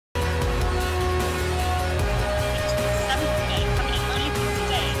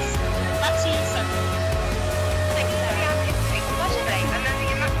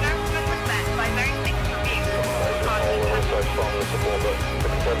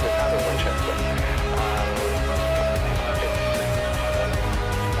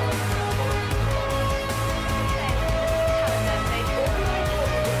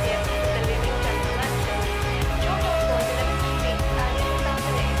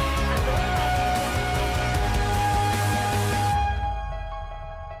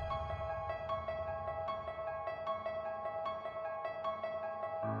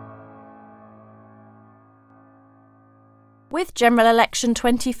With General Election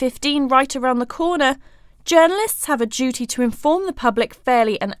 2015 right around the corner, journalists have a duty to inform the public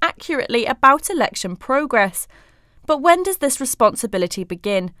fairly and accurately about election progress. But when does this responsibility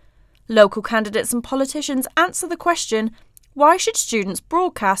begin? Local candidates and politicians answer the question, why should students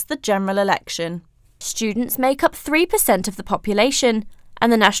broadcast the general election? Students make up 3% of the population,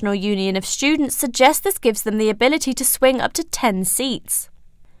 and the National Union of Students suggests this gives them the ability to swing up to 10 seats.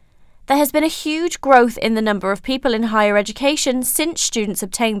 There has been a huge growth in the number of people in higher education since students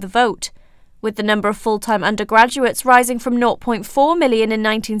obtained the vote, with the number of full-time undergraduates rising from 0.4 million in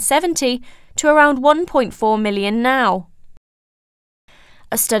 1970 to around 1.4 million now.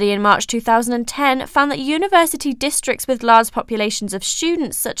 A study in March 2010 found that university districts with large populations of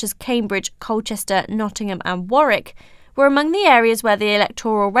students such as Cambridge, Colchester, Nottingham and Warwick were among the areas where the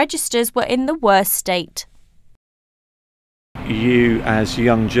electoral registers were in the worst state. You, as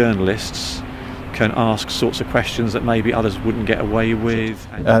young journalists, can ask sorts of questions that maybe others wouldn't get away with.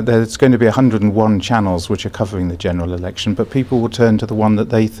 There's going to be 101 channels which are covering the general election, but people will turn to the one that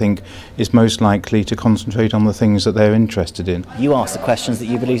they think is most likely to concentrate on the things that they're interested in. You ask the questions that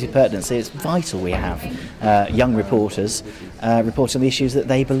you believe to be pertinent, so it's vital we have young reporters reporting the issues that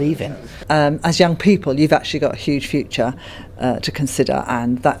they believe in. As young people, you've actually got a huge future to consider,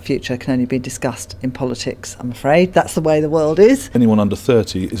 and that future can only be discussed in politics, I'm afraid. That's the way the world is. Anyone under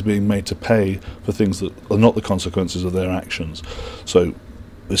 30 is being made to pay for things that are not the consequences of their actions. So,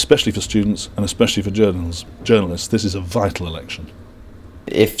 especially for students and especially for journalists, this is a vital election.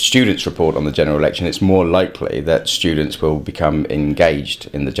 If students report on the general election, it's more likely that students will become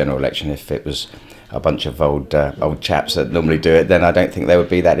engaged in the general election. If it was a bunch of old chaps that normally do it, then I don't think they would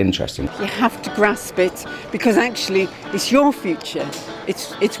be that interesting. You have to grasp it, because actually it's your future.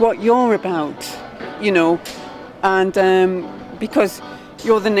 It's what you're about, you know, and because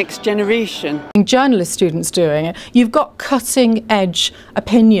you're the next generation. Journalist students doing it, you've got cutting edge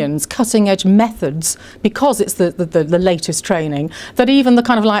opinions, cutting edge methods, because it's the latest training, that even the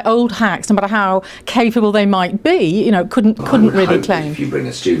kind of like old hacks, no matter how capable they might be, you know, couldn't really claim. If you bring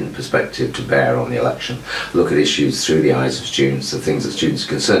a student perspective to bear on the election, look at issues through the eyes of students, the things that students are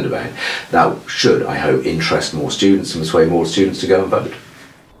concerned about, that should, I hope, interest more students and persuade more students to go and vote.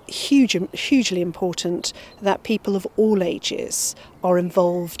 Hugely important that people of all ages are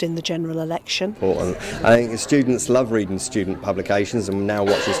involved in the general election. I think students love reading student publications and now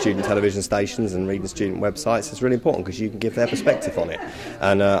watching student television stations and reading student websites. It's really important because you can give their perspective on it,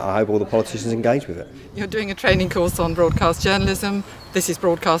 and I hope all the politicians engage with it. You're doing a training course on broadcast journalism. This is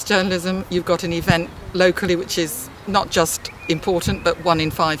broadcast journalism. You've got an event locally which is not just important but 1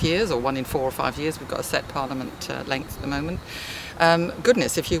 in 5 years or 1 in 4 or 5 years. We've got a set parliament length at the moment.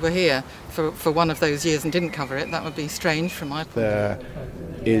 Goodness, if you were here for one of those years and didn't cover it, that would be strange from my point of view.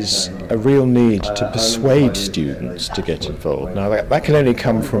 There is a real need to persuade students to get involved. Now that can only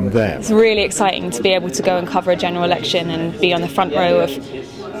come from them. It's really exciting to be able to go and cover a general election and be on the front row of,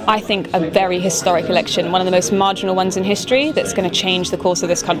 I think, a very historic election, one of the most marginal ones in history that's going to change the course of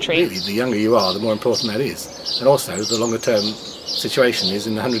this country. Really, the younger you are, the more important that is. And also, the longer term situation is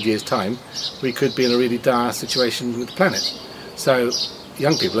in 100 years' time, we could be in a really dire situation with the planet. So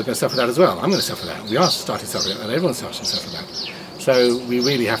young people are going to suffer that as well. I'm going to suffer that. We are starting to suffer that, and everyone's starting to suffer that. So we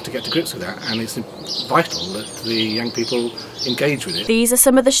really have to get to grips with that, and it's vital that the young people engage with it. These are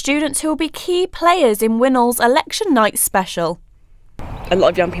some of the students who will be key players in Winnall's Election Night special. A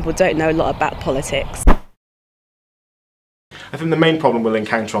lot of young people don't know a lot about politics. I think the main problem we'll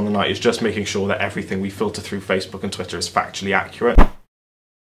encounter on the night is just making sure that everything we filter through Facebook and Twitter is factually accurate.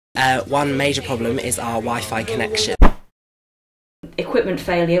 One major problem is our Wi-Fi connection. Equipment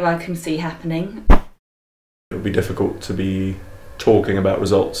failure I can see happening. It would be difficult to be talking about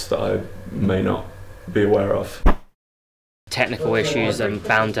results that I may not be aware of. Technical issues are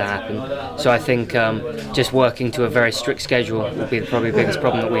bound to happen, so I think just working to a very strict schedule will be probably the biggest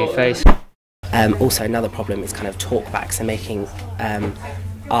problem that we face. Also another problem is kind of talkbacks and making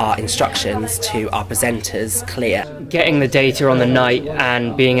our instructions to our presenters clear. Getting the data on the night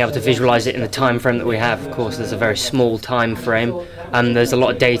and being able to visualise it in the time frame that we have. Of course, there's a very small time frame and there's a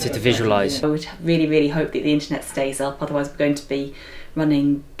lot of data to visualise. I would really hope that the internet stays up, otherwise we're going to be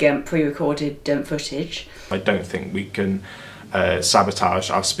running pre-recorded footage. I don't think we can sabotage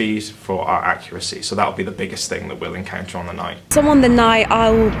our speed for our accuracy, so that'll be the biggest thing that we'll encounter on the night. So on the night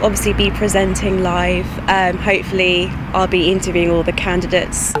I'll obviously be presenting live. Hopefully I'll be interviewing all the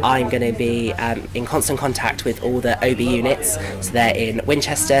candidates. I'm going to be in constant contact with all the OB units, so they're in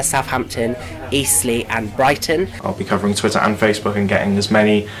Winchester, Southampton, Eastleigh and Brighton. I'll be covering Twitter and Facebook and getting as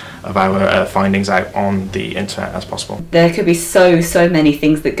many of our findings out on the internet as possible. There could be so many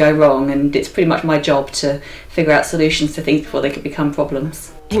things that go wrong, and it's pretty much my job to figure out solutions to things before they could become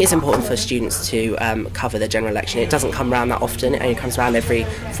problems. I think it's important for students to cover the general election. It doesn't come around that often, it only comes around every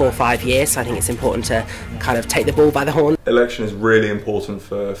 4 or 5 years, so I think it's important to kind of take the bull by the horn. Election is really important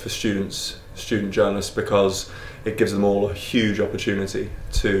for students, student journalists, because it gives them all a huge opportunity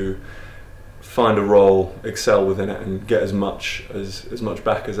to find a role, excel within it, and get as much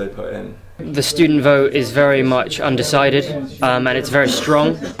back as they put in. The student vote is very much undecided, and it's very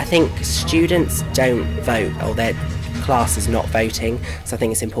strong. I think students don't vote, or their class is not voting, so I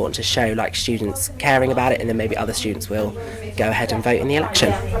think it's important to show like students caring about it, and then maybe other students will go ahead and vote in the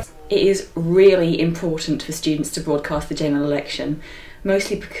election. It is really important for students to broadcast the general election,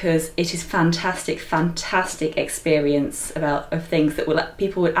 mostly because it is fantastic experience of things that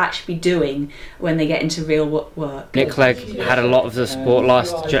people would actually be doing when they get into real work. Nick Clegg had a lot of the support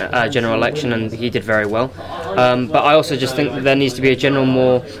last general election, and he did very well. But I also just think that there needs to be a general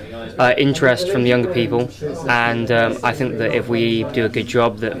more interest from the younger people, and I think that if we do a good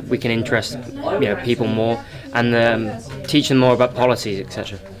job, that we can interest people more and teach them more about policies,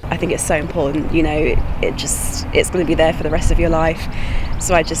 etc. I think it's so important, it's going to be there for the rest of your life.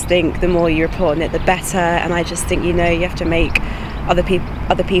 So I just think the more you report on it, the better, and I just think, you have to make other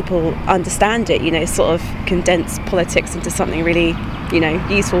people understand it, sort of condense politics into something really,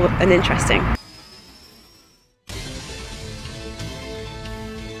 useful and interesting.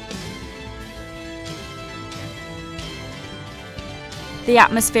 The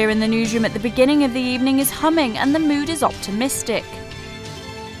atmosphere in the newsroom at the beginning of the evening is humming and the mood is optimistic.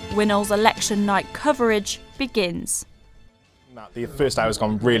 Winnall's election night coverage begins. The first hour has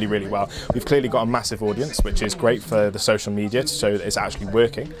gone really, really well. We've clearly got a massive audience, which is great for the social media to show that it's actually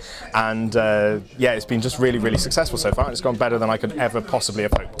working. And yeah, it's been just really, really successful so far. It's gone better than I could ever possibly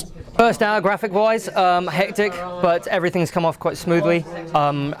have hoped. First hour, graphic-wise, hectic, but everything's come off quite smoothly.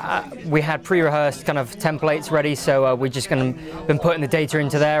 We had pre-rehearsed kind of templates ready, so we're just been putting the data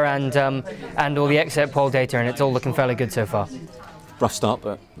into there and all the exit poll data, and it's all looking fairly good so far. Rough start,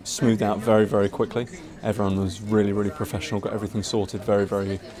 but smoothed out very, very quickly. Everyone was really, really professional, got everything sorted very,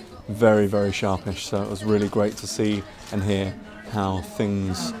 very, very, very sharpish. So it was really great to see and hear how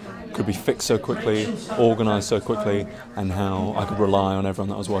things could be fixed so quickly, organised so quickly, and how I could rely on everyone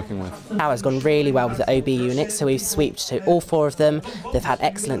that I was working with. Now it's gone really well with the OB units, so we've sweeped to all 4 of them. They've had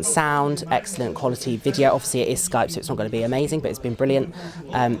excellent sound, excellent quality video. Obviously it is Skype, so it's not going to be amazing, but it's been brilliant.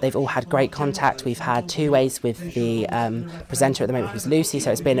 They've all had great contact. We've had 2 ways with the presenter at the moment, who's Lucy, so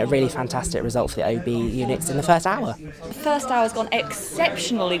it's been a really fantastic result for the OB units in the first hour. The first hour has gone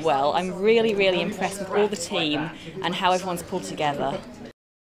exceptionally well. I'm really, really impressed with all the team and how everyone's pulled together.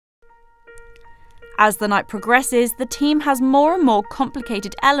 As the night progresses, the team has more and more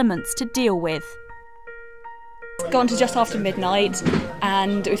complicated elements to deal with. It's gone to just after midnight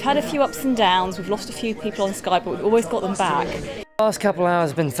and we've had a few ups and downs. We've lost a few people on Skype, but we've always got them back. The last couple of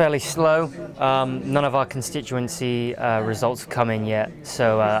hours have been fairly slow. None of our constituency results have come in yet,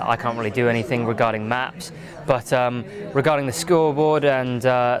 so I can't really do anything regarding maps. But regarding the scoreboard and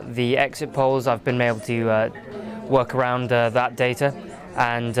the exit polls, I've been able to work around that data.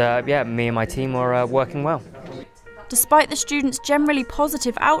 And yeah, me and my team are working well. Despite the students' generally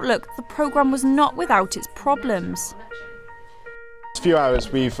positive outlook, the programme was not without its problems. A few hours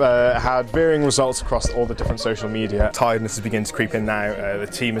we've had varying results across all the different social media. Tiredness is beginning to creep in now. The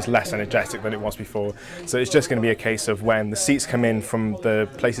team is less energetic than it was before, so it's just going to be a case of when the seats come in from the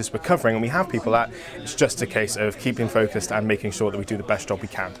places we're covering and we have people at, it's just a case of keeping focused and making sure that we do the best job we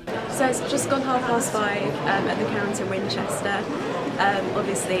can. So it's just gone 5:30 at the University of Winchester.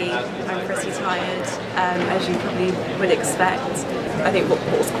 Obviously I'm pretty tired, as you probably would expect. I think what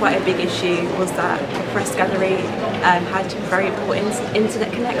was quite a big issue was that the press gallery had very important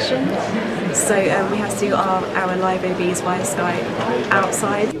internet connection, so we had to do our live OBs via Skype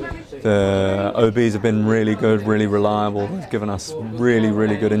outside. The OBs have been really good, really reliable. They've given us really,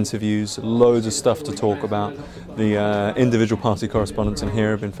 really good interviews, loads of stuff to talk about. The individual party correspondents in here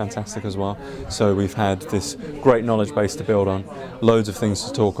have been fantastic as well. So we've had this great knowledge base to build on, loads of things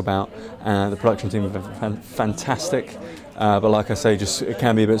to talk about. The production team have been fantastic. But like I say, just it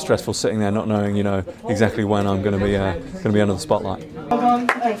can be a bit stressful sitting there not knowing, exactly when I'm going to be under the spotlight.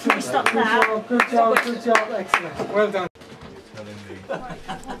 Okay, can we stop now? Good job, excellent. Well done.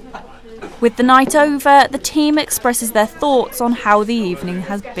 With the night over, the team expresses their thoughts on how the evening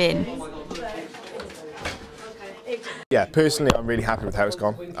has been. Yeah, personally I'm really happy with how it's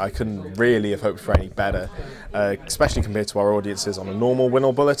gone. I couldn't really have hoped for any better, especially compared to our audiences on a normal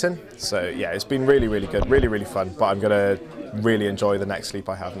Winnall bulletin. So yeah, it's been really, really good, really, really fun, but I'm going to really enjoy the next sleep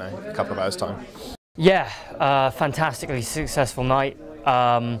I have now, a couple of hours' time. Yeah, fantastically successful night.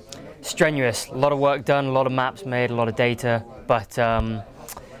 strenuous. A lot of work done, a lot of maps made, a lot of data, but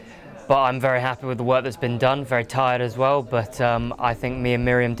I'm very happy with the work that's been done. Very tired as well, but I think me and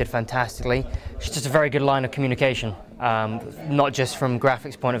Miriam did fantastically. She's just a very good line of communication, not just from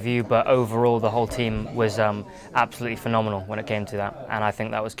graphics point of view, but overall the whole team was absolutely phenomenal when it came to that, and I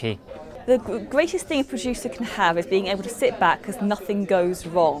think that was key. The greatest thing a producer can have is being able to sit back because nothing goes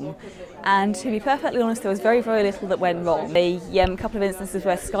wrong. And to be perfectly honest, there was very, very little that went wrong. A couple of instances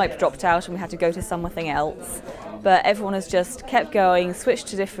where Skype dropped out and we had to go to something else. But everyone has just kept going, switched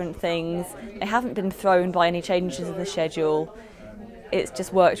to different things. They haven't been thrown by any changes in the schedule. It's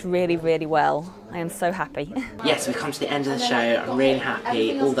just worked really, really well. I am so happy. Yes, we've come to the end of the show. I'm really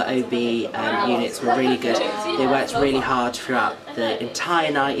happy. All the OB units were really good. They worked really hard throughout the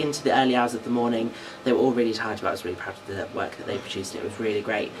entire night into the early hours of the morning. They were all really tired, but I was really proud of the work that they produced. It was really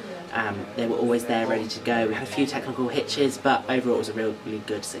great. They were always there, ready to go. We had a few technical hitches, but overall it was a really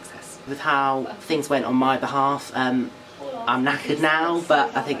good success. With how things went on my behalf, I'm knackered now,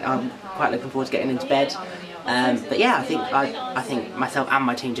 but I think I'm quite looking forward to getting into bed. But yeah, I think myself and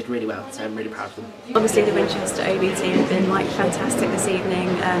my team did really well, so I'm really proud of them. Obviously the Winchester OB team have been fantastic this evening.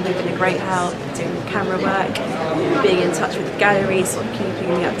 They've been a great help doing camera work, being in touch with the galleries, sort of keeping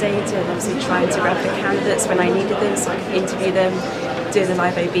me updated, and obviously trying to grab the candidates when I needed them so I could interview them, doing the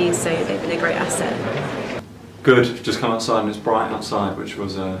live OBs, so they've been a great asset. Good, just come outside and it's bright outside, which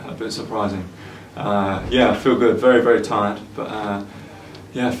was a bit surprising. Yeah, I feel good, very tired, but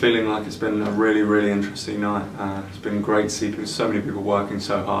yeah, feeling like it's been a really interesting night. It's been great to see so many people working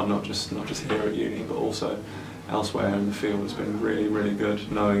so hard, not just here at uni, but also elsewhere in the field. It's been really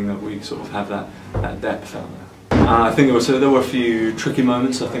good knowing that we sort of have that depth out there. I think there were a few tricky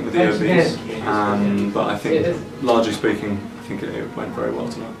moments, I think, with the OBs, but I think, largely speaking, I think it went very well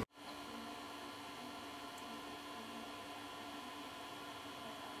tonight.